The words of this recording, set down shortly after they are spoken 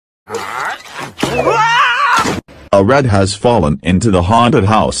A rat has fallen into the haunted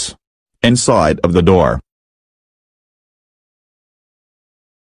house. Inside of the door.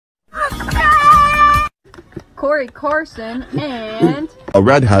 Corey Carson and... A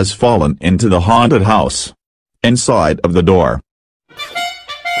rat has fallen into the haunted house. Inside of the door.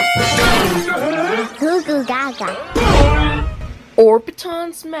 Goo Goo Gaga.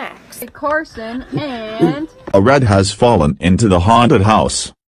 Orbiton's Max. Carson and... A rat has fallen into the haunted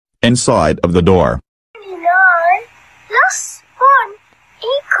house. Inside of the door. Plus 1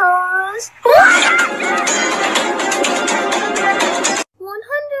 equals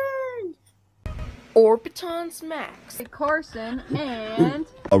 100. Orbiton's Max. Carson and...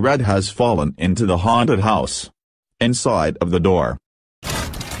 A rat has fallen into the haunted house. Inside of the door.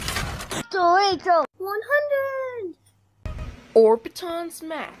 100. Orbiton's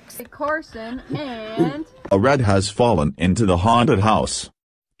Max. Carson and... A rat has fallen into the haunted house.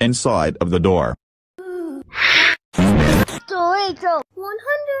 Inside of the door.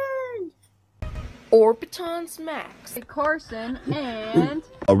 100. Orbiton's Max. Carson and...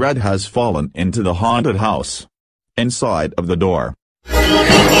 A rat has fallen into the haunted house. Inside of the door.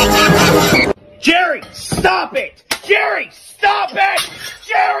 Jerry, stop it! Jerry, stop it!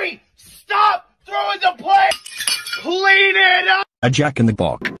 Jerry, stop throwing the plate! Clean it up! A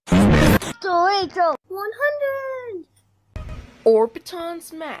jack-in-the-box. 100.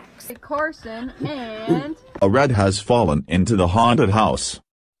 Orbiton's Max. Carson and... A rat has fallen into the haunted house.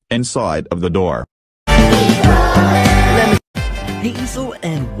 Inside of the door. Hazel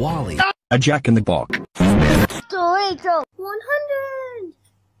and Wally. A jack-in-the-box. 100.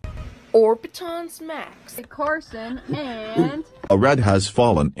 Orbiton's Max. Carson and... A rat has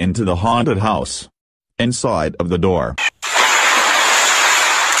fallen into the haunted house. Inside of the door.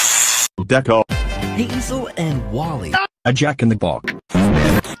 Deco. Hazel and Wally. A jack-in-the-box.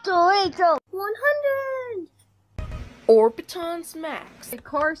 100. Orbiton's Max.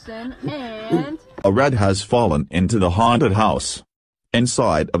 Carson and... A rat has fallen into the haunted house.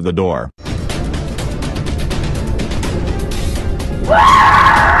 Inside of the door.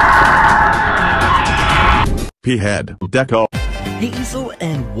 P-head. Deco. Hazel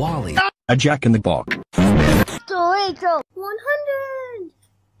and Wally. A jack-in-the-box. 100.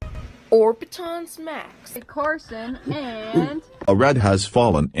 Orbiton's Max. Carson and... A rat has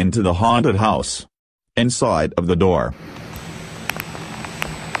fallen into the haunted house. Inside of the door.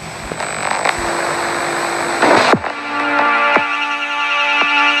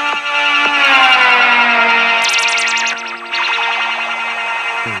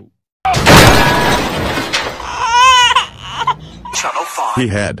 Channel 5.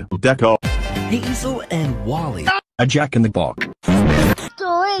 P-head. Deco. Hazel and Wally. A jack-in-the-box.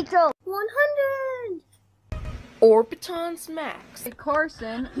 100. Orbiton's Max.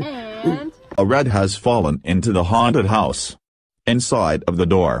 Carson and... A rat has fallen into the haunted house. Inside of the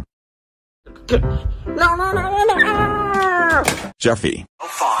door. Jeffy.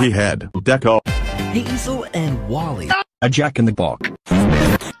 5. P-head. Deco. Hazel and Wally. A jack-in-the-box.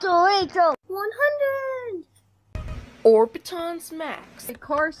 100. Orbiton's Max.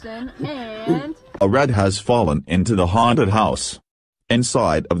 Carson and... A rat has fallen into the haunted house.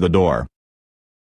 Inside of the door.